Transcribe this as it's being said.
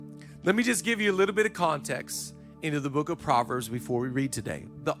Let me just give you a little bit of context into the book of Proverbs before we read today.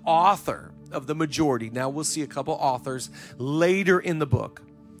 The author of the majority, now we'll see a couple authors later in the book,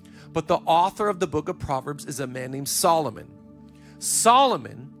 but the author of the book of Proverbs is a man named Solomon.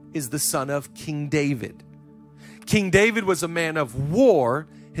 Solomon is the son of King David. King David was a man of war.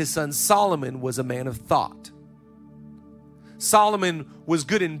 His son Solomon was a man of thought. Solomon was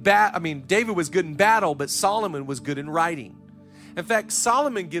good in David was good in battle, but Solomon was good in writing. In fact,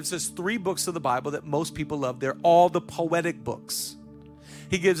 Solomon gives us 3 books of the Bible that most people love. They're all the poetic books.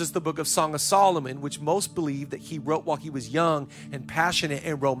 He gives us the book of Song of Solomon, which most believe that he wrote while he was young and passionate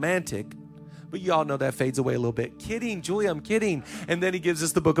and romantic. But you all know that fades away a little bit. Kidding, Julie, I'm kidding. And then he gives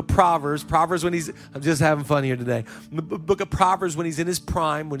us the book of Proverbs. I'm just having fun here today. The book of Proverbs when he's in his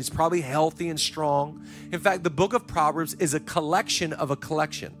prime, when he's probably healthy and strong. In fact, the book of Proverbs is a collection of a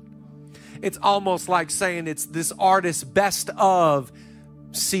collection. It's almost like saying it's this artist's best of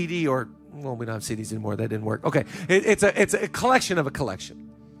CD we don't have CDs anymore. That didn't work. Okay, it's a collection of a collection.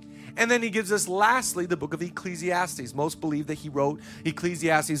 And then he gives us, lastly, the book of Ecclesiastes. Most believe that he wrote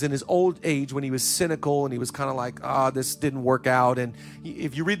Ecclesiastes in his old age when he was cynical and he was kind of like, this didn't work out. And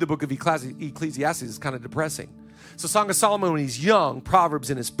if you read the book of Ecclesiastes, it's kind of depressing. So Song of Solomon when he's young, Proverbs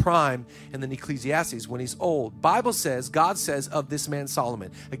in his prime, and then Ecclesiastes when he's old. Bible says, God says of this man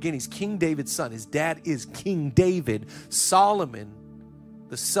Solomon, again, he's King David's son. His dad is King David. Solomon,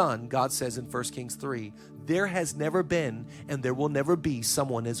 the son, God says in 1 Kings 3, there has never been and there will never be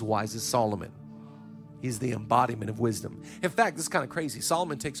someone as wise as Solomon. He's the embodiment of wisdom. In fact, this is kind of crazy.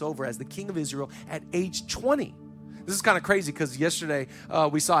 Solomon takes over as the king of Israel at age 20. This is kind of crazy because yesterday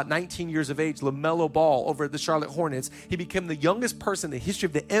we saw at 19 years of age, LaMelo Ball over at the Charlotte Hornets. He became the youngest person in the history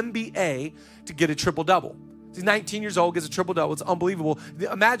of the NBA to get a triple-double. He's 19 years old, gets a triple-double. It's unbelievable.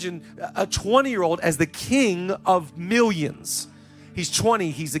 Imagine a 20-year-old as the king of millions. He's 20,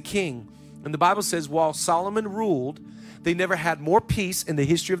 he's a king. And the Bible says while Solomon ruled, they never had more peace in the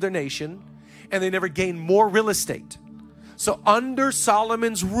history of their nation, and they never gained more real estate. So under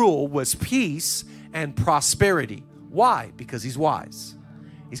Solomon's rule was peace and prosperity. Why? Because he's wise.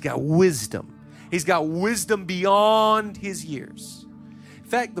 He's got wisdom. He's got wisdom beyond his years. In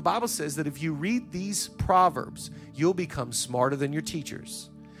fact, the Bible says that if you read these Proverbs, you'll become smarter than your teachers.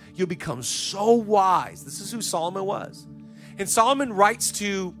 You'll become so wise. This is who Solomon was. And Solomon writes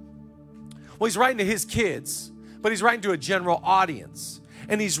he's writing to his kids, but he's writing to a general audience.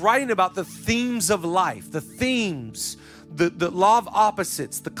 And he's writing about the themes of life, the themes, the law of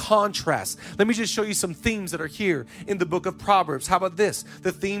opposites, the contrast. Let me just show you some themes that are here in the book of Proverbs. How about this?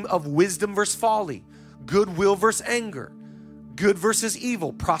 The theme of wisdom versus folly, goodwill versus anger, good versus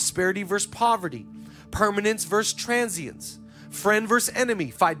evil, prosperity versus poverty, permanence versus transience, friend versus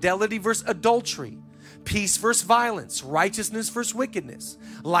enemy, fidelity versus adultery, peace versus violence, righteousness versus wickedness,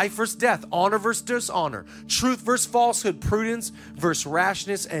 life versus death, honor versus dishonor, truth versus falsehood, prudence versus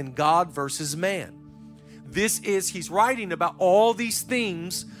rashness, and God versus man. He's writing about all these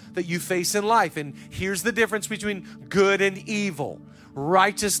themes that you face in life. And here's the difference between good and evil,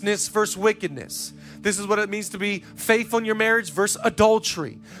 righteousness versus wickedness. This is what it means to be faithful in your marriage versus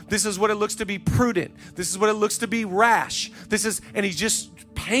adultery. This is what it looks to be prudent. This is what it looks to be rash. And he's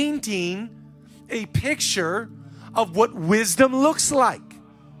just painting a picture of what wisdom looks like.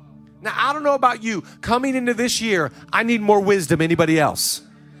 Now, I don't know about you. Coming into this year, I need more wisdom. Anybody else?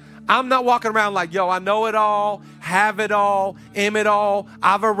 I'm not walking around like, I know it all, have it all, am it all,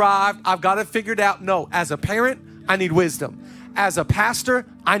 I've arrived, I've got it figured out. No, as a parent, I need wisdom. As a pastor,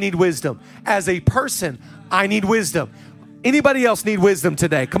 I need wisdom. As a person, I need wisdom. Anybody else need wisdom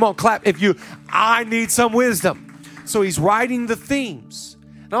today? Come on, clap I need some wisdom. So he's writing the themes.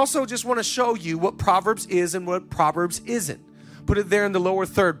 And also just want to show you what Proverbs is and what Proverbs isn't. Put it there in the lower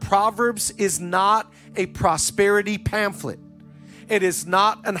third. Proverbs is not a prosperity pamphlet. It is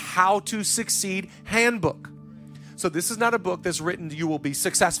not an how to succeed handbook. So this is not a book that's written, you will be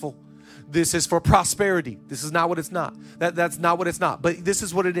successful. This is for prosperity. This is not what it's not. That's not what it's not. But this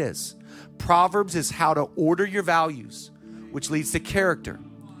is what it is. Proverbs is how to order your values, which leads to character,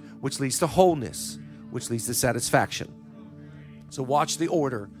 which leads to wholeness, which leads to satisfaction. So watch the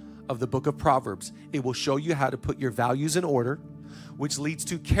order of the book of Proverbs. It will show you how to put your values in order, which leads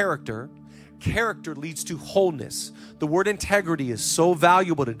to character. Character leads to wholeness. The word integrity is so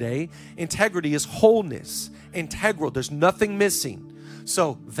valuable today. Integrity is wholeness, integral. There's nothing missing.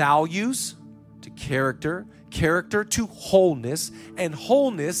 So values to character, character to wholeness, and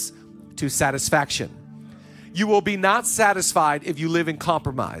wholeness to satisfaction. You will be not satisfied if you live in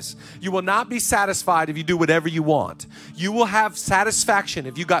compromise. You will not be satisfied if you do whatever you want. You will have satisfaction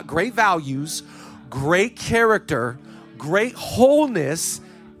if you got great values, great character, great wholeness,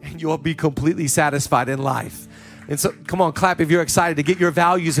 and you'll be completely satisfied in life. And so, come on, clap if you're excited to get your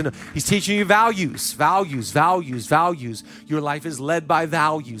values. And he's teaching you values. Your life is led by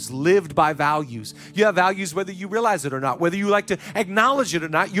values, lived by values. You have values whether you realize it or not, whether you like to acknowledge it or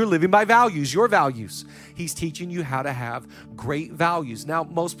not. You're living by values, your values. He's teaching you how to have great values. Now,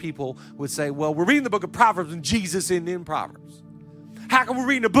 most people would say, well, we're reading the book of Proverbs and Jesus isn't in Proverbs. How come we're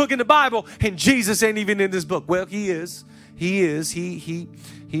reading a book in the Bible and Jesus ain't even in this book? Well, he is. He is. He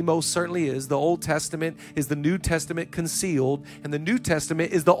most certainly is. The Old Testament is the New Testament concealed, and the New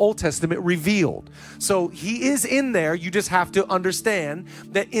Testament is the Old Testament revealed. So he is in there. You just have to understand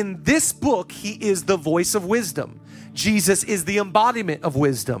that in this book, he is the voice of wisdom. Jesus is the embodiment of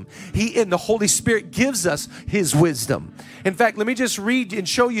wisdom. He and the Holy Spirit gives us his wisdom. In fact, let me just read and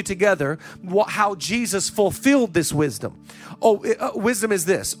show you together how Jesus fulfilled this wisdom. Wisdom is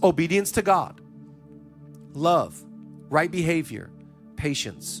this: obedience to God, love, right behavior,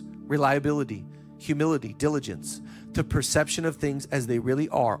 patience, reliability, humility, diligence, to perception of things as they really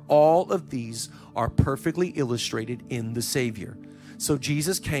are. All of these are perfectly illustrated in the Savior. So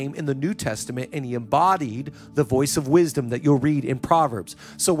Jesus came in the New Testament and he embodied the voice of wisdom that you'll read in Proverbs.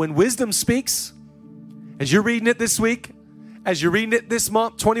 So when wisdom speaks, as you're reading it this week, as you're reading it this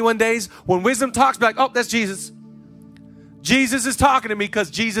month, 21 days, when wisdom talks, be like, oh, that's Jesus. Jesus is talking to me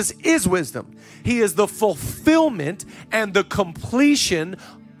because Jesus is wisdom. He is the fulfillment and the completion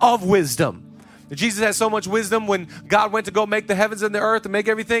of wisdom. Jesus had so much wisdom when God went to go make the heavens and the earth and make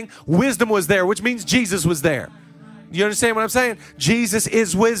everything. Wisdom was there, which means Jesus was there. You understand what I'm saying? Jesus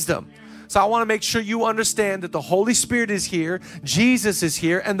is wisdom. So I want to make sure you understand that the Holy Spirit is here, Jesus is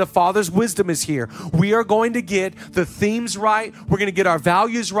here, and the Father's wisdom is here. We are going to get the themes right. We're going to get our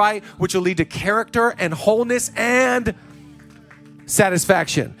values right, which will lead to character and wholeness and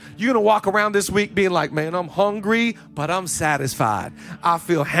satisfaction. You're going to walk around this week being like, man, I'm hungry, but I'm satisfied. I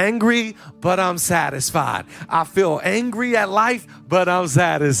feel hangry, but I'm satisfied. I feel angry at life, but I'm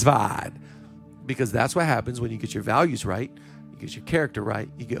satisfied. Because that's what happens when you get your values right, you get your character right,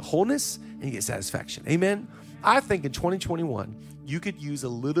 you get wholeness, and you get satisfaction. Amen? I think in 2021, you could use a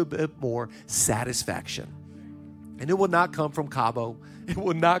little bit more satisfaction. And it will not come from Cabo. It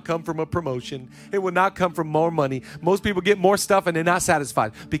will not come from a promotion. It will not come from more money. Most people get more stuff and they're not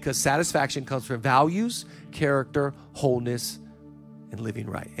satisfied because satisfaction comes from values, character, wholeness, and living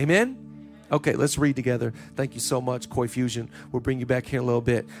right. Amen? Okay, let's read together. Thank you so much, Koi Fusion. We'll bring you back here in a little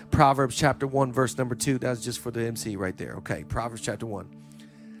bit. Proverbs chapter 1, verse number 2. That's just for the MC right there. Okay, Proverbs chapter 1.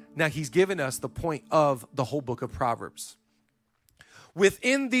 Now, he's given us the point of the whole book of Proverbs.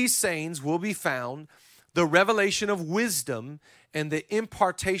 Within these sayings will be found the revelation of wisdom and the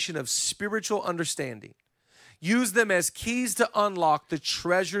impartation of spiritual understanding. Use them as keys to unlock the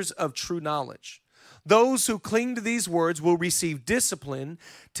treasures of true knowledge. Those who cling to these words will receive discipline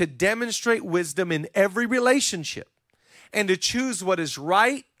to demonstrate wisdom in every relationship and to choose what is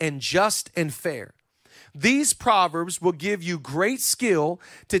right and just and fair. These proverbs will give you great skill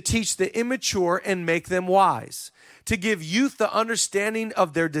to teach the immature and make them wise, to give youth the understanding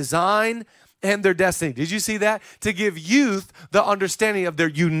of their design and their destiny. Did you see that? To give youth the understanding of their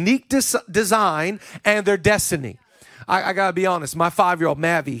unique design and their destiny. I gotta be honest. My 5-year-old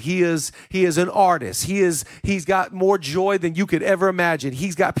Mavi, he is an artist. He's got more joy than you could ever imagine.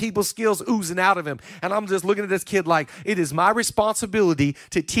 He's got people skills oozing out of him. And I'm just looking at this kid like it is my responsibility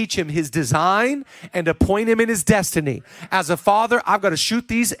to teach him his design and to point him in his destiny. As a father, I've got to shoot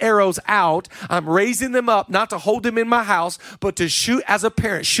these arrows out. I'm raising them up, not to hold them in my house, but to shoot as a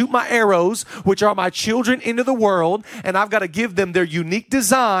parent, shoot my arrows, which are my children, into the world. And I've got to give them their unique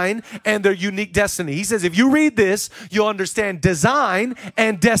design and their unique destiny. He says, if you read this, you'll understand design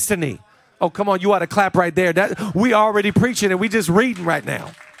and destiny. Oh, come on, you ought to clap right there. That we already preaching and we just reading right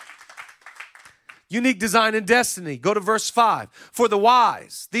now. Unique design and destiny. Go to verse 5. For the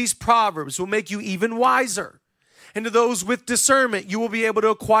wise, these proverbs will make you even wiser. And to those with discernment, you will be able to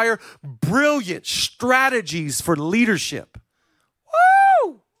acquire brilliant strategies for leadership.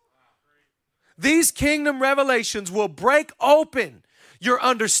 Woo! These kingdom revelations will break open your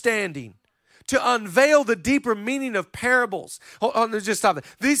understanding to unveil the deeper meaning of parables. Just stop it.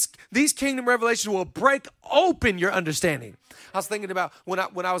 These kingdom revelations will break open your understanding. I was thinking about when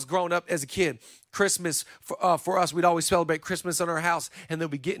I was growing up as a kid, Christmas for us, we'd always celebrate Christmas in our house, and then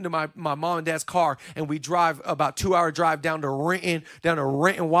we get into my mom and dad's car, and we drive about 2-hour drive down to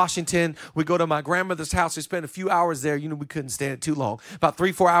Renton, Washington. We go to my grandmother's house. We spend a few hours there. You know, we couldn't stand it too long. About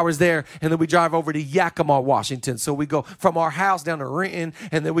 3-4 hours there, and then we drive over to Yakima, Washington. So we go from our house down to Renton,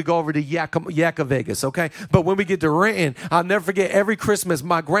 and then we go over to Yakima, Vegas. Okay, but when we get to Renton, I'll never forget. Every Christmas,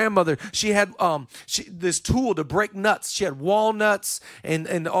 my grandmother, she had the this tool to break nuts. She had walnuts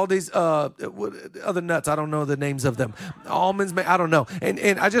and all these other nuts. I don't know the names of them. Almonds, I don't know.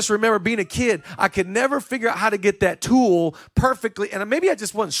 And I just remember being a kid, I could never figure out how to get that tool perfectly. And maybe I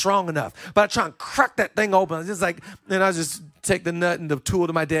just wasn't strong enough. But I try and crack that thing open. It's just like, and I just take the nut and the tool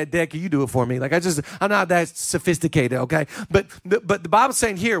to my dad. Dad, can you do it for me? Like I'm not that sophisticated, okay? But the Bible's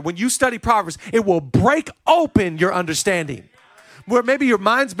saying here, when you study Proverbs, it will break open your understanding. Where maybe your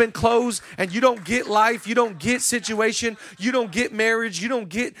mind's been closed and you don't get life, you don't get situation, you don't get marriage, you don't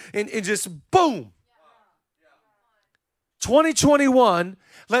get, and just boom. 2021,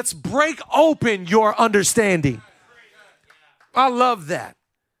 let's break open your understanding. I love that.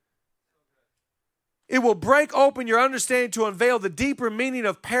 It will break open your understanding to unveil the deeper meaning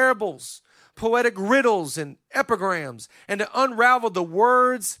of parables, poetic riddles, and epigrams, and to unravel the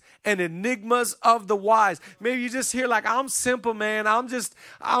words and enigmas of the wise. Maybe you just hear like, I'm simple, man. I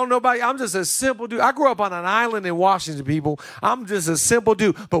don't know about you. I'm just a simple dude. I grew up on an island in Washington, people. I'm just a simple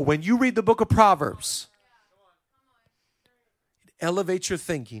dude. But when you read the book of Proverbs, it elevates your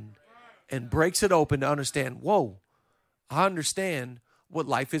thinking and breaks it open to understand, whoa, I understand what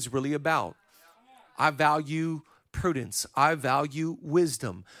life is really about. I value prudence. I value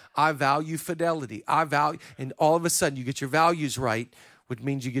wisdom. I value fidelity. And all of a sudden you get your values right, which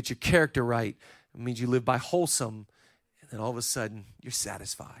means you get your character right. It means you live by wholesome. And then all of a sudden you're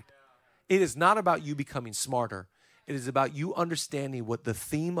satisfied. It is not about you becoming smarter. It is about you understanding what the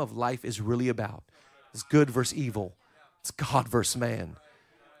theme of life is really about. It's good versus evil. It's God versus man.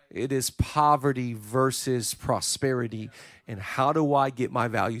 It is poverty versus prosperity. And how do I get my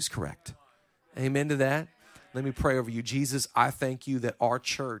values correct? Amen to that. Let me pray over you. Jesus, I thank you that our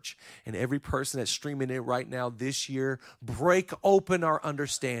church and every person that's streaming it right now this year, break open our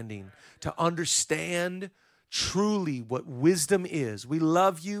understanding to understand truly what wisdom is. We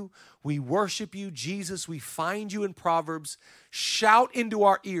love you. We worship you. Jesus, we find you in Proverbs. Shout into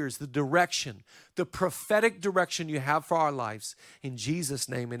our ears the direction, the prophetic direction you have for our lives. In Jesus'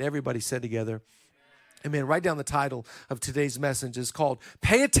 name. And everybody said together, amen. Write down the title of today's message. It's called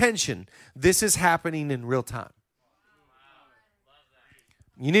Pay Attention. This is happening in real time.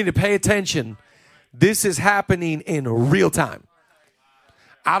 You need to pay attention. This is happening in real time.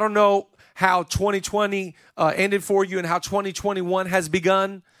 I don't know how 2020 ended for you and how 2021 has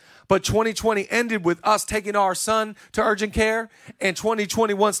begun, but 2020 ended with us taking our son to urgent care, and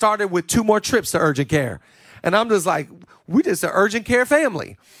 2021 started with 2 more trips to urgent care. And I'm just like, we just an urgent care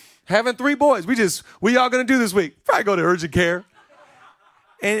family. Having 3 boys. We all going to do this week? Probably go to urgent care.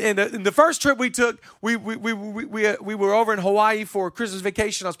 And the first trip we took, we were over in Hawaii for Christmas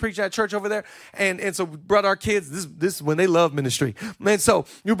vacation. I was preaching at church over there. And so we brought our kids. This is when they love ministry. And so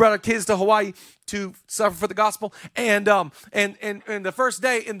we brought our kids to Hawaii to suffer for the gospel. And the first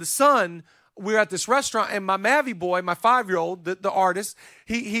day in the sun, we were at this restaurant, and my Mavi boy, my 5-year-old, the artist,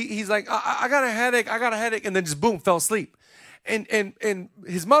 he's like, I got a headache. And then just boom, fell asleep. And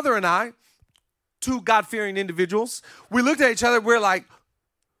his mother and I, 2 God-fearing individuals, we looked at each other. We're like,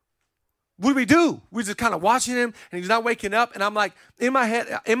 what do we do? We're just kind of watching him, and he's not waking up. And I'm like, in my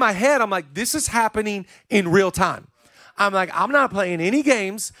head, I'm like, this is happening in real time. I'm like, I'm not playing any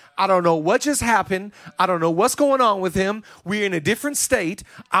games. I don't know what just happened. I don't know what's going on with him. We're in a different state.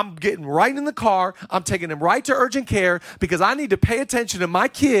 I'm getting right in the car. I'm taking him right to urgent care because I need to pay attention to my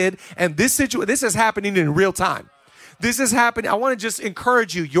kid. And this is happening in real time. This is happening. I want to just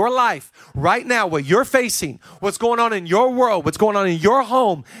encourage you, your life right now, what you're facing, what's going on in your world, what's going on in your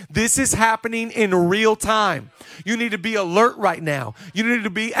home, this is happening in real time. You need to be alert right now. You need to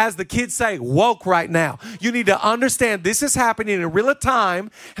be, as the kids say, woke right now. You need to understand this is happening in real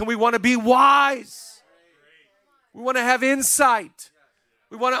time, and we want to be wise. We want to have insight.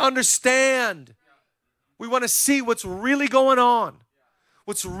 We want to understand. We want to see what's really going on,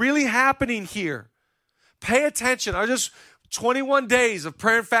 what's really happening here. Pay attention. Our just 21 days of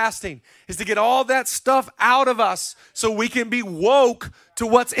prayer and fasting is to get all that stuff out of us so we can be woke to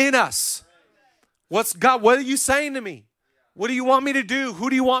what's in us. God, what are you saying to me? What do you want me to do?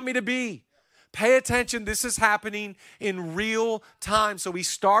 Who do you want me to be? Pay attention. This is happening in real time. So he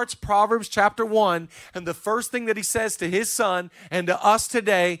starts Proverbs chapter 1, and the first thing that he says to his son and to us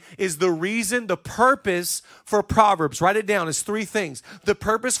today is the purpose for Proverbs. Write it down. It's 3 things. The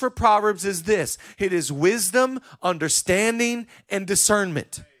purpose for Proverbs is this. It is wisdom, understanding, and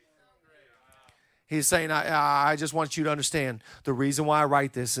discernment. He's saying, I just want you to understand the reason why I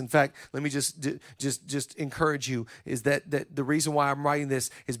write this. In fact, let me just encourage you is that the reason why I'm writing this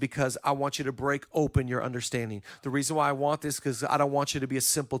is because I want you to break open your understanding. The reason why I want this because I don't want you to be a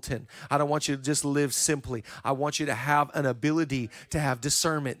simpleton. I don't want you to just live simply. I want you to have an ability to have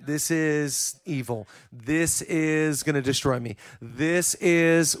discernment. This is evil. This is going to destroy me. This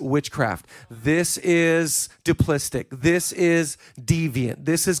is witchcraft. This is duplistic. This is deviant.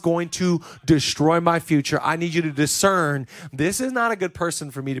 This is going to destroy my future. I need you to discern this is not a good person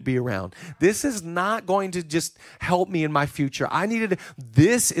for me to be around. This is not going to just help me in my future.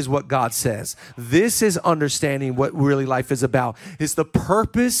 This is what God says. This is understanding what really life is about. It's the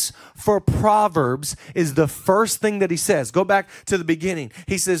purpose for Proverbs is the first thing that he says. Go back to the beginning.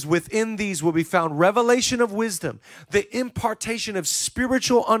 He says, within these will be found revelation of wisdom, the impartation of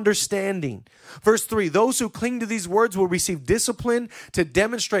spiritual understanding. Verse 3, those who cling to these words will receive discipline to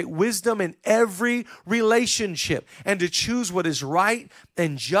demonstrate wisdom in every relationship and to choose what is right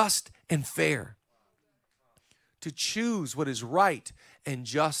and just and fair. To choose what is right and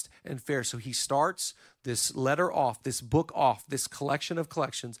just and fair. So he starts this letter off, this book off, this collection of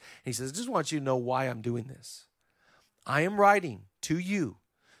collections. And he says, I just want you to know why I'm doing this. I am writing to you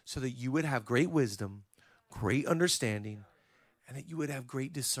so that you would have great wisdom, great understanding, and that you would have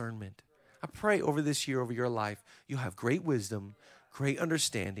great discernment. I pray over this year, over your life, you'll have great wisdom, great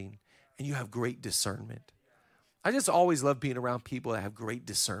understanding, and you have great discernment. I just always love being around people that have great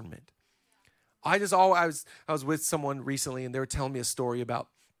discernment. I was with someone recently, and they were telling me a story about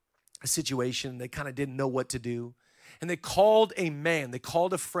a situation. They kind of didn't know what to do. And they called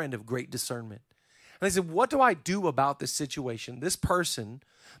a friend of great discernment. And they said, what do I do about this situation? This person,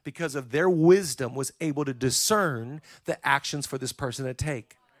 because of their wisdom, was able to discern the actions for this person to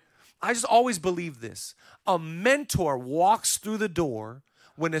take. I just always believe this. A mentor walks through the door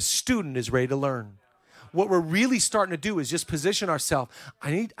when a student is ready to learn. What we're really starting to do is just position ourselves. I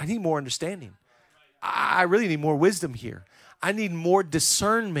need more understanding. I really need more wisdom here. I need more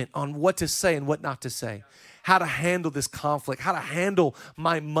discernment on what to say and what not to say. How to handle this conflict, how to handle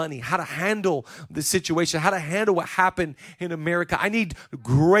my money, how to handle the situation, how to handle what happened in America. I need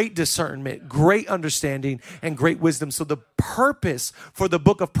great discernment, great understanding, and great wisdom. So the purpose for the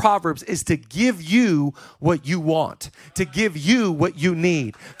book of Proverbs is to give you what you want, to give you what you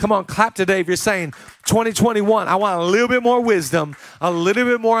need. Come on, clap today if you're saying 2021, I want a little bit more wisdom, a little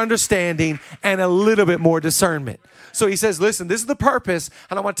bit more understanding, and a little bit more discernment. So he says, listen, this is the purpose,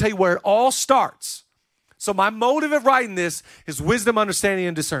 and I want to tell you where it all starts. So my motive of writing this is wisdom, understanding,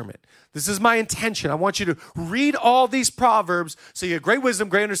 and discernment. This is my intention. I want you to read all these Proverbs so you have great wisdom,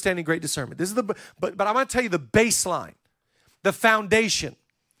 great understanding, great discernment. But I'm going to tell you the baseline, the foundation.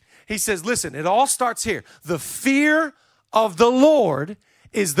 He says, listen, it all starts here. The fear of the Lord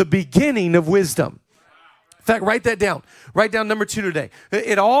is the beginning of wisdom. In fact, write that down. Write down number 2 today.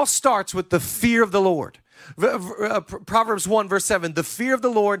 It all starts with the fear of the Lord. Proverbs 1 verse 7, the fear of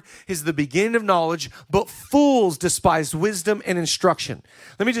the Lord is the beginning of knowledge, but fools despise wisdom and instruction.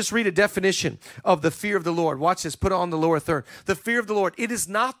 Let me just read a definition of the fear of the Lord. Watch this, put it on the lower third. The fear of the Lord, it is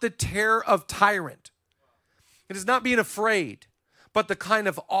not the terror of tyrant. It is not being afraid, but the kind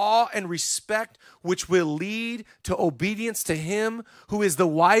of awe and respect which will lead to obedience to him who is the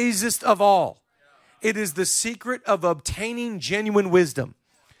wisest of all. It is the secret of obtaining genuine wisdom.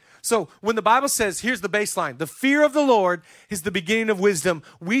 So when the Bible says, here's the baseline, the fear of the Lord is the beginning of wisdom,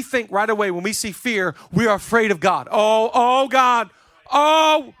 we think right away when we see fear, we are afraid of God. Oh, God.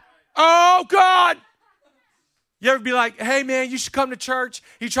 Oh, God. You ever be like, hey, man, you should come to church.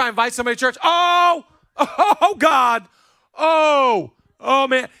 You try to invite somebody to church. Oh, God. Oh,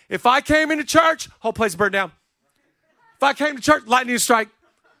 man. If I came into church, whole place burned down. If I came to church, lightning strike.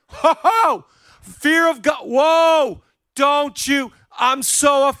 Fear of God. Whoa, don't you. I'm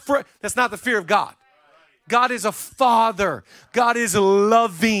so afraid. That's not the fear of God. God is a father. God is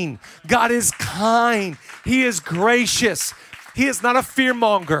loving. God is kind. He is gracious. He is not a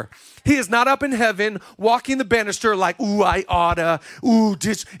fearmonger. He is not up in heaven walking the banister like, ooh, I oughta. Ooh,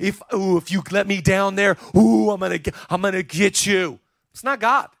 if you let me down there, ooh, I'm gonna get you. It's not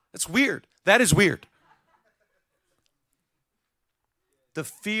God. That's weird. That is weird. The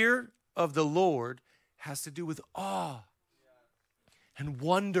fear of the Lord has to do with awe and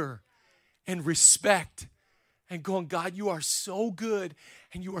wonder and respect and going, God, you are so good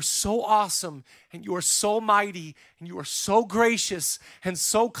and you are so awesome and you are so mighty and you are so gracious and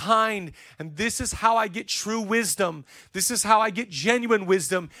so kind. And this is how I get true wisdom. This is how I get genuine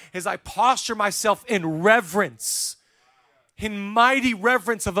wisdom, as I posture myself in reverence. in mighty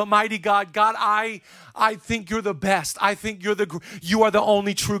reverence of a mighty God. God, I think you're the best. I think you are the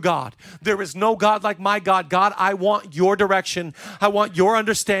only true God. There is no God like my God. God, I want your direction. I want your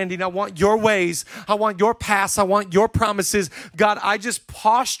understanding. I want your ways. I want your paths. I want your promises. God, I just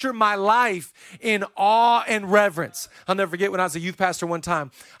posture my life in awe and reverence. I'll never forget when I was a youth pastor one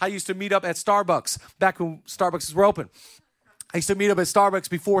time, I used to meet up at Starbucks back when Starbucks were open. I used to meet up at Starbucks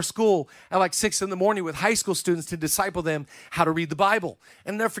before school at like 6 in the morning with high school students to disciple them how to read the Bible.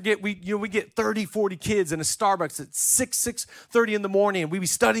 And never forget, we get 30, 40 kids in a Starbucks at 6:30 in the morning, and we'd be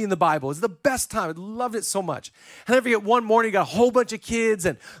studying the Bible. It was the best time. I loved it so much. And never forget, one morning, got a whole bunch of kids,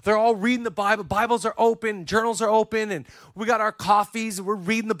 and they're all reading the Bible. Bibles are open, journals are open, and we got our coffees, and we're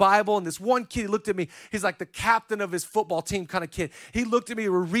reading the Bible. And this one kid, he looked at me. He's like the captain of his football team kind of kid. He looked at me.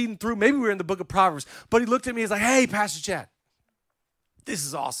 We're reading through. Maybe we were in the book of Proverbs. But he looked at me. He's like, hey, Pastor Chad, this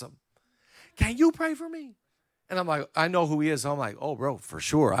is awesome. Can you pray for me? And I'm like, I know who he is. So I'm like, oh, bro, for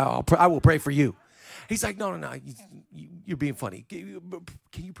sure. I will pray for you. He's like, no. You're being funny. Can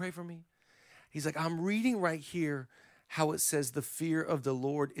you pray for me? He's like, I'm reading right here how it says the fear of the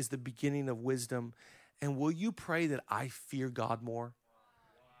Lord is the beginning of wisdom. And will you pray that I fear God more?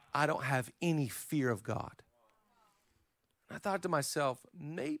 I don't have any fear of God. I thought to myself,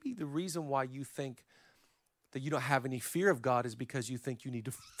 maybe the reason why you think that you don't have any fear of God is because you think you need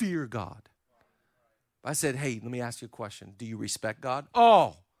to fear God. I said, hey, let me ask you a question. Do you respect God?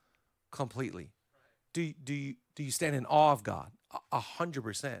 Oh, completely. Do you stand in awe of God?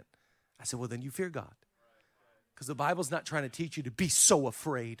 100%. I said, well, then you fear God. Because the Bible's not trying to teach you to be so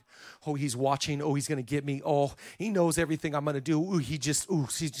afraid. Oh, he's watching. Oh, he's going to get me. Oh, he knows everything I'm going to do. Ooh,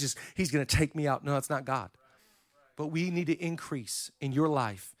 he's going to take me out. No, it's not God. But we need to increase in your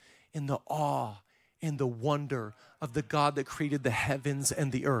life in the awe, in the wonder of the God that created the heavens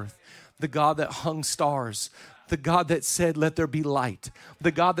and the earth, the God that hung stars, the God that said, let there be light, the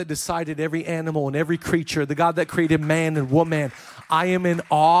God that decided every animal and every creature, the God that created man and woman. I am in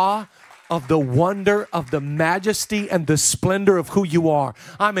awe of the wonder of the majesty and the splendor of who you are.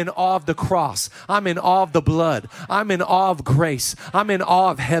 I'm in awe of the cross. I'm in awe of the blood. I'm in awe of grace. I'm in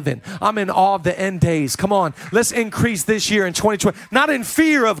awe of heaven. I'm in awe of the end days. Come on, let's increase this year in 2020, not in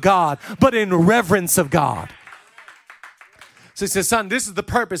fear of God, but in reverence of God. So he says, son, this is the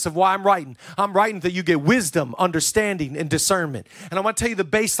purpose of why I'm writing. I'm writing that you get wisdom, understanding, and discernment. And I want to tell you the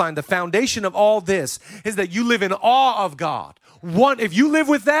baseline, the foundation of all this is that you live in awe of God. One, if you live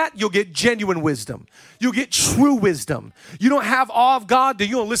with that, you'll get genuine wisdom. You'll get true wisdom. You don't have awe of God, then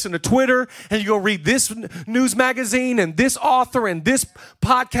you don't listen to Twitter and you go read this news magazine and this author and this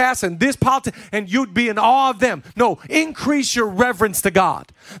podcast and this politics, and you'd be in awe of them. No, increase your reverence to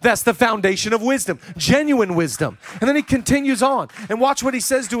God. That's the foundation of wisdom, genuine wisdom. And then he continues on and watch what he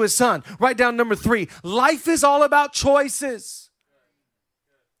says to his son. Write down number 3. Life is all about choices.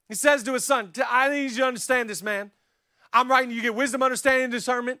 He says to his son, I need you to understand this, man. I'm writing, you get wisdom, understanding, and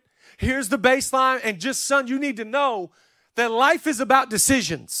discernment. Here's the baseline. And just, son, you need to know that life is about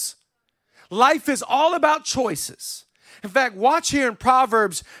decisions. Life is all about choices. In fact, watch here in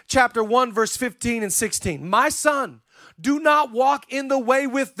Proverbs chapter 1, verse 15 and 16. My son, do not walk in the way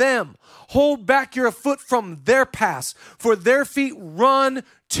with them. Hold back your foot from their paths, for their feet run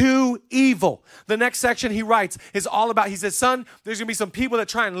to evil. The next section he writes is all about, he says, son, there's going to be some people that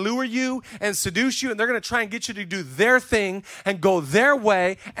try and lure you and seduce you, and they're going to try and get you to do their thing and go their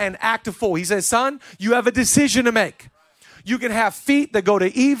way and act a fool. He says, son, you have a decision to make. You can have feet that go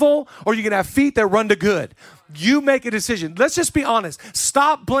to evil, or you can have feet that run to good. You make a decision. Let's just be honest.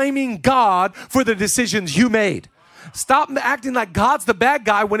 Stop blaming God for the decisions you made. Stop acting like God's the bad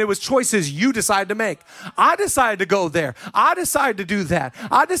guy when it was choices you decided to make. I decided to go there. I decided to do that.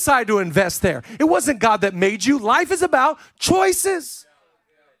 I decided to invest there. It wasn't God that made you. Life is about choices.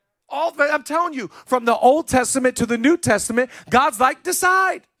 I'm telling you, from the Old Testament to the New Testament, God's like,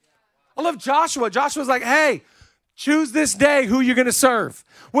 decide. I love Joshua. Joshua's like, hey, choose this day who you're going to serve.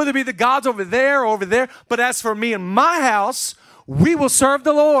 Whether it be the gods over there or over there. But as for me and my house, we will serve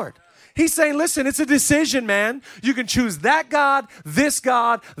the Lord. He's saying, listen, it's a decision, man. You can choose that God,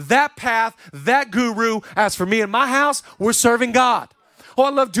 that path, that guru. As for me and my house, we're serving God. Oh, I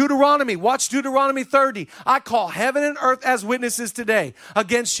love Deuteronomy. Watch Deuteronomy 30. I call heaven and earth as witnesses today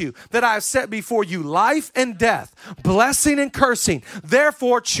against you, that I have set before you life and death, blessing and cursing.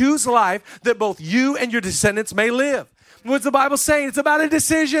 Therefore, choose life that both you and your descendants may live. What's the Bible saying? It's about a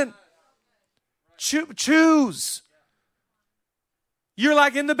decision. Choose. You're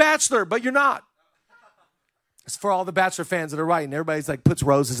like in The Bachelor, but you're not. It's for all the Bachelor fans that are writing. Everybody's like puts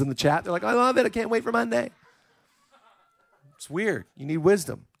roses in the chat. They're like, I love it. I can't wait for Monday. It's weird. You need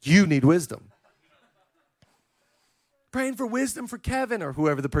wisdom. You need wisdom. praying for wisdom for Kevin or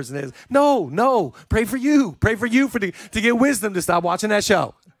whoever the person is. No, pray for you. Pray for you to get wisdom to stop watching that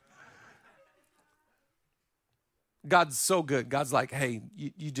show. God's so good. God's like, hey,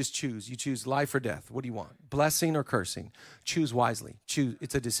 you just choose. You choose life or death. What do you want? Blessing or cursing? Choose wisely. Choose.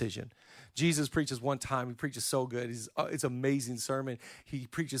 It's a decision. Jesus preaches one time. He preaches so good. It's an amazing sermon. He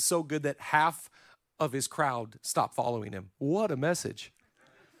preaches so good that half of his crowd stopped following him. What a message.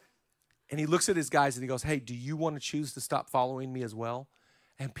 And he looks at his guys and he goes, hey, do you want to choose to stop following me as well?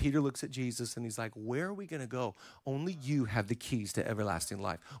 And Peter looks at Jesus and he's like, where are we going to go? Only you have the keys to everlasting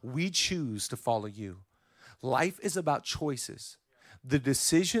life. We choose to follow you. Life is about choices. The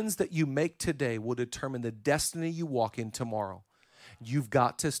decisions that you make today will determine the destiny you walk in tomorrow. You've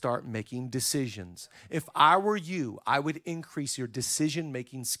got to start making decisions. If I were you, I would increase your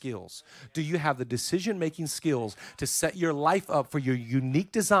decision-making skills. Do you have the decision-making skills to set your life up for your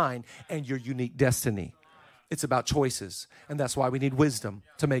unique design and your unique destiny? It's about choices, and that's why we need wisdom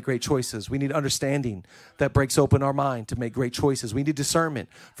to make great choices. We need understanding that breaks open our mind to make great choices. We need discernment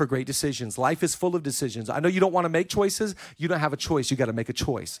for great decisions. Life is full of decisions. I know you don't want to make choices. You don't have a choice. You got to make a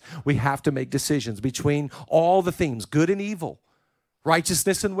choice. We have to make decisions between all the themes, good and evil,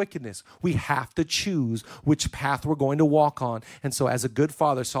 righteousness and wickedness. We have to choose which path we're going to walk on. And so as a good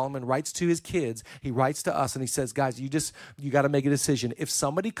father, Solomon writes to his kids, he writes to us and he says, guys, you got to make a decision. If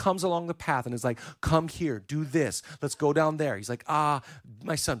somebody comes along the path and is like, come here, do this, let's go down there. He's like,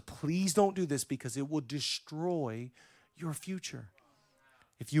 my son, please don't do this because it will destroy your future.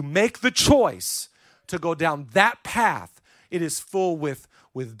 If you make the choice to go down that path, it is full with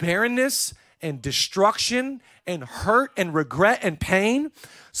barrenness and destruction and hurt and regret and pain.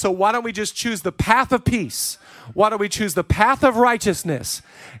 So why don't we just choose the path of peace? Why don't we choose the path of righteousness?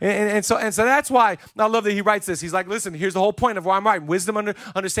 And so that's why I love that he writes this. He's like, listen, here's the whole point of why I'm writing. Wisdom,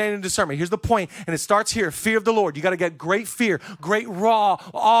 understanding, and discernment. Here's the point. And it starts here. Fear of the Lord. You got to get great fear, great raw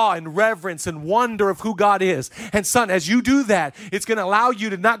awe and reverence and wonder of who God is. And son, as you do that, it's going to allow you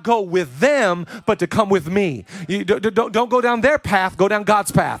to not go with them, but to come with me. You don't go down their path. Go down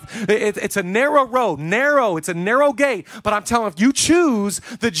God's path. It's a narrow road. It's a narrow gate. But I'm telling you, if you choose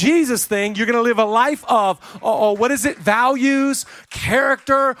the Jesus thing, you're going to live a life of, what is it? Values,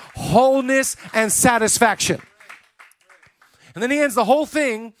 character, wholeness, and satisfaction. And then he ends the whole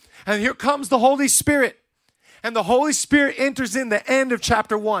thing, and here comes the Holy Spirit. And the Holy Spirit enters in the end of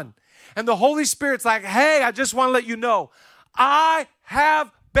chapter 1. And the Holy Spirit's like, hey, I just want to let you know, I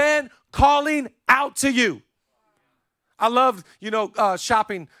have been calling out to you. I love,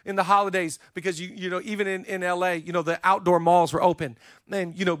 shopping in the holidays because, even in LA, the outdoor malls were open.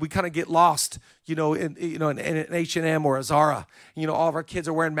 And, we kind of get lost, in H&M or a Zara. All of our kids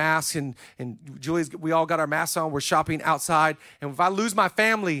are wearing masks and we all got our masks on. We're shopping outside. And if I lose my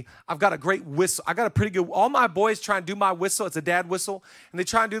family, I've got a great whistle. I got a pretty good, all my boys try and do my whistle. It's a dad whistle. And they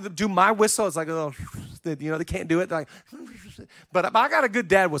try and do my whistle. It's like, they can't do it. They're like, but I got a good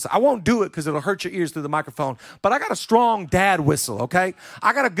dad whistle. I won't do it because it'll hurt your ears through the microphone. But I got a strong dad whistle, okay?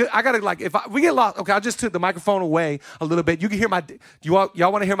 We get lost. Okay, I just took the microphone away a little bit. You can hear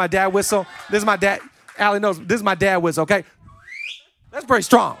y'all want to hear my dad whistle? This is my dad. Allie knows this is my dad whistle, okay? That's pretty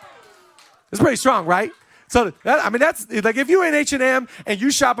strong. It's pretty strong, right? So, that's like if you're in H&M and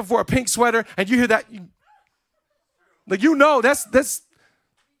you shopping for a pink sweater and you hear that,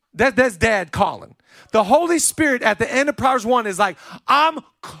 that's dad calling. The Holy Spirit at the end of Proverbs 1 is like, I'm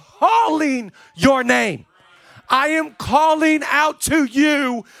calling your name. I am calling out to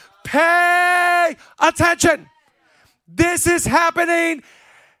you. Pay attention. This is happening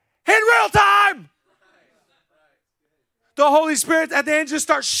in real time. The Holy Spirit at the end just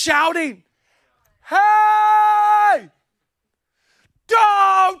starts shouting, hey,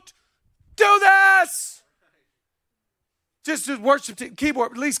 don't do this. Just worship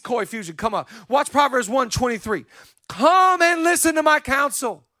keyboard, at least Koi Fusion, come up. Watch Proverbs 1:23. Come and listen to my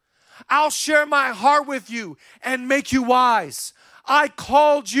counsel. I'll share my heart with you and make you wise. I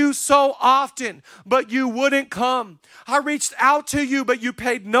called you so often, but you wouldn't come. I reached out to you, but you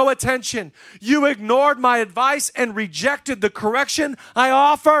paid no attention. You ignored my advice and rejected the correction I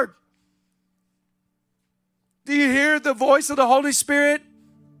offered. Do you hear the voice of the Holy Spirit?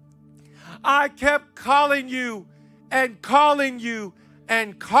 I kept calling you and calling you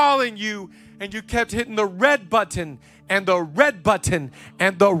and calling you, and you kept hitting the red button and the red button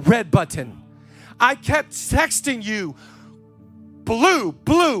and the red button. I kept texting you, blue,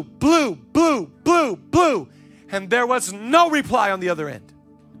 blue, blue, blue, blue, blue, and there was no reply on the other end.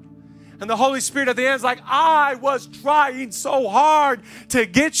 And the Holy Spirit at the end is like, I was trying so hard to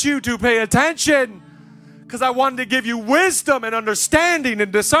get you to pay attention because I wanted to give you wisdom and understanding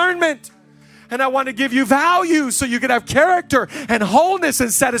and discernment. And I want to give you value so you can have character and wholeness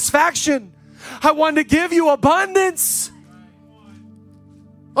and satisfaction. I want to give you abundance.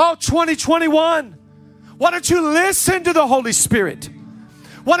 Oh, 2021. Why don't you listen to the Holy Spirit?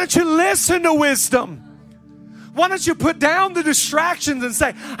 Why don't you listen to wisdom? Why don't you put down the distractions and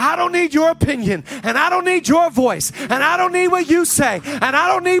say, I don't need your opinion, and I don't need your voice, and I don't need what you say, and I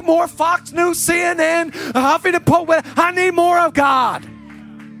don't need more Fox News, CNN, Huffington Post. I need more of God.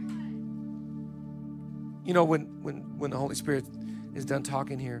 You know, when the Holy Spirit is done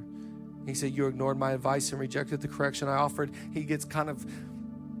talking here, he said, you ignored my advice and rejected the correction I offered. He kind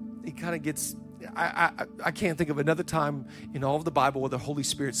of gets, I can't think of another time in all of the Bible where the Holy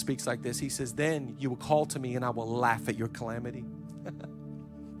Spirit speaks like this. He says, then you will call to me and I will laugh at your calamity.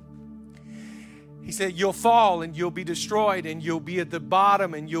 He said, you'll fall and you'll be destroyed and you'll be at the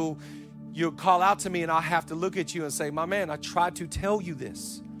bottom and you'll call out to me and I'll have to look at you and say, my man, I tried to tell you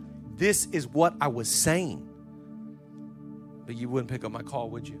this. This is what I was saying. But you wouldn't pick up my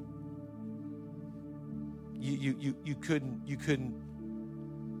call, would you? You couldn't you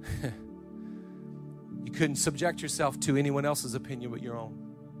couldn't subject yourself to anyone else's opinion but your own.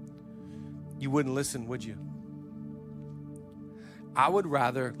 You wouldn't listen, would you? I would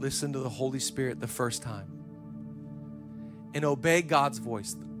rather listen to the Holy Spirit the first time and obey God's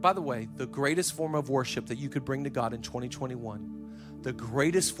voice. By the way, the greatest form of worship that you could bring to God in 2021, the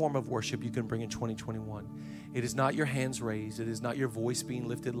greatest form of worship you can bring in 2021, it is not your hands raised. It is not your voice being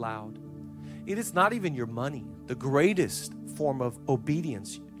lifted loud. It is not even your money. The greatest form of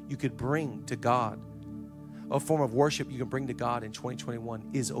obedience you could bring to God, a form of worship you can bring to God in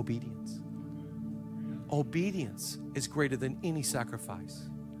 2021 is obedience. Obedience is greater than any sacrifice.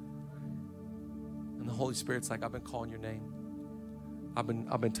 And the Holy Spirit's like, I've been calling your name. I've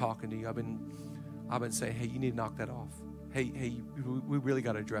been talking to you. I've been saying, hey, you need to knock that off. Hey, we really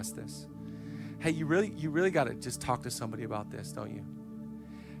got to address this. Hey, you really got to just talk to somebody about this, don't you?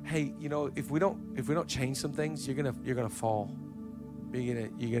 Hey, you know, if we don't change some things, you're gonna fall.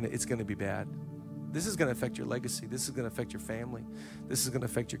 It's gonna be bad. This is gonna affect your legacy. This is gonna affect your family. This is gonna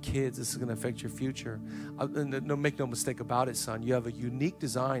affect your kids. This is gonna affect your future. Make no mistake about it, son. You have a unique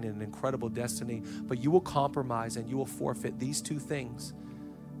design and an incredible destiny, but you will compromise and you will forfeit these two things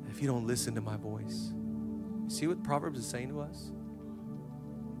if you don't listen to my voice. See what Proverbs is saying to us?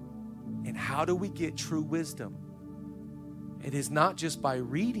 And how do we get true wisdom? It is not just by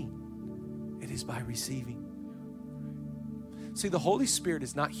reading, it is by receiving. See, the Holy Spirit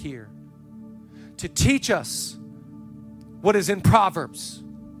is not here to teach us what is in Proverbs,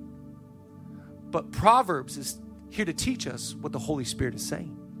 but Proverbs is here to teach us what the Holy Spirit is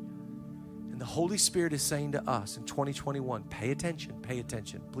saying. And the Holy Spirit is saying to us in 2021, pay attention,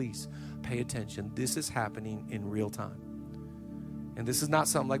 please pay attention. This is happening in real time. And this is not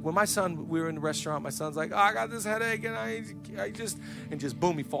something like when we were in the restaurant, my son's like, oh, I got this headache, and I just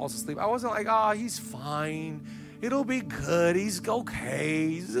boom, he falls asleep. I wasn't like, oh, he's fine. It'll be good. He's okay.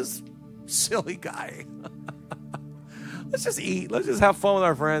 He's this silly guy. Let's just eat. Let's just have fun with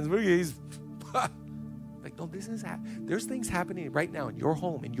our friends. Like, no, there's things happening right now in your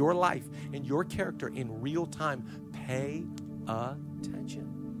home, in your life, in your character, in real time. Pay attention.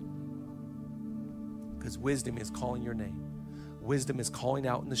 Because wisdom is calling your name. Wisdom is calling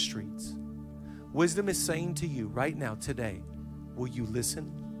out in the streets. Wisdom is saying to you right now, today, will you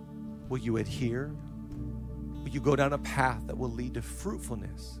listen? Will you adhere? Will you go down a path that will lead to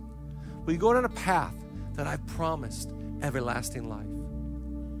fruitfulness? Will you go down a path that I've promised everlasting life?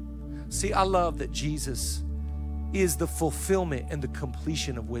 See, I love that Jesus is the fulfillment and the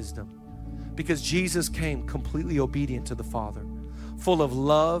completion of wisdom, because Jesus came completely obedient to the Father, full of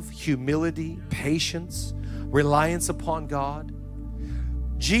love, humility, patience, reliance upon God.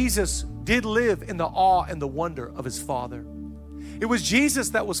 Jesus did live in the awe and the wonder of his Father. It was Jesus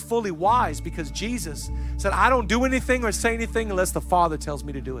that was fully wise, because Jesus said, I don't do anything or say anything unless the Father tells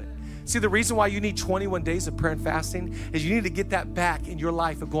me to do it. See, the reason why you need 21 days of prayer and fasting is you need to get that back in your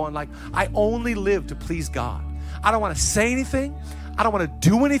life of going like, I only live to please God. I don't want to say anything. I don't want to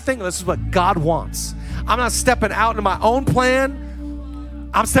do anything unless this is what God wants. I'm not stepping out into my own plan.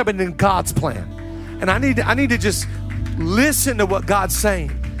 I'm stepping in God's plan. And I need to just listen to what God's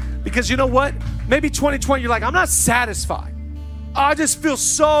saying. Because you know what? Maybe 2020, you're like, I'm not satisfied. I just feel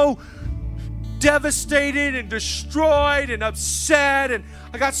so devastated and destroyed and upset. And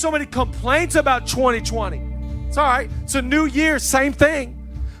I got so many complaints about 2020. It's all right. It's a new year, same thing.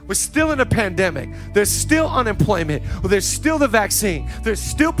 We're still in a pandemic. There's still unemployment. There's still the vaccine. There's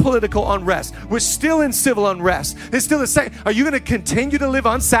still political unrest. We're still in civil unrest. It's still the same. Are you going to continue to live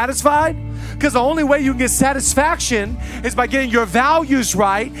unsatisfied? Because the only way you can get satisfaction is by getting your values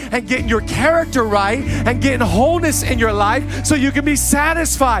right and getting your character right and getting wholeness in your life so you can be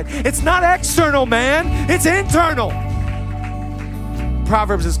satisfied. It's not external, man. It's internal.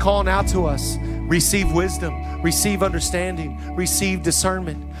 Proverbs is calling out to us. Receive wisdom, receive understanding, receive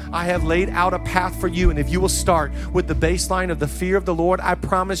discernment. I have laid out a path for you, and if you will start with the baseline of the fear of the Lord, I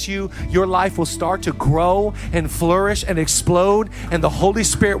promise you, your life will start to grow and flourish and explode, and the Holy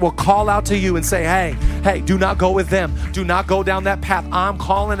Spirit will call out to you and say, hey, do not go with them. Do not go down that path. I'm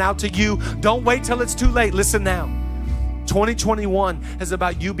calling out to you. Don't wait till it's too late. Listen now. 2021 is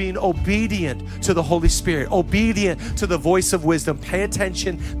about you being obedient to the Holy Spirit, obedient to the voice of wisdom. Pay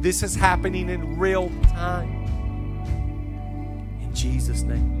attention. This is happening in real time. In Jesus'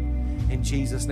 name. In Jesus' name.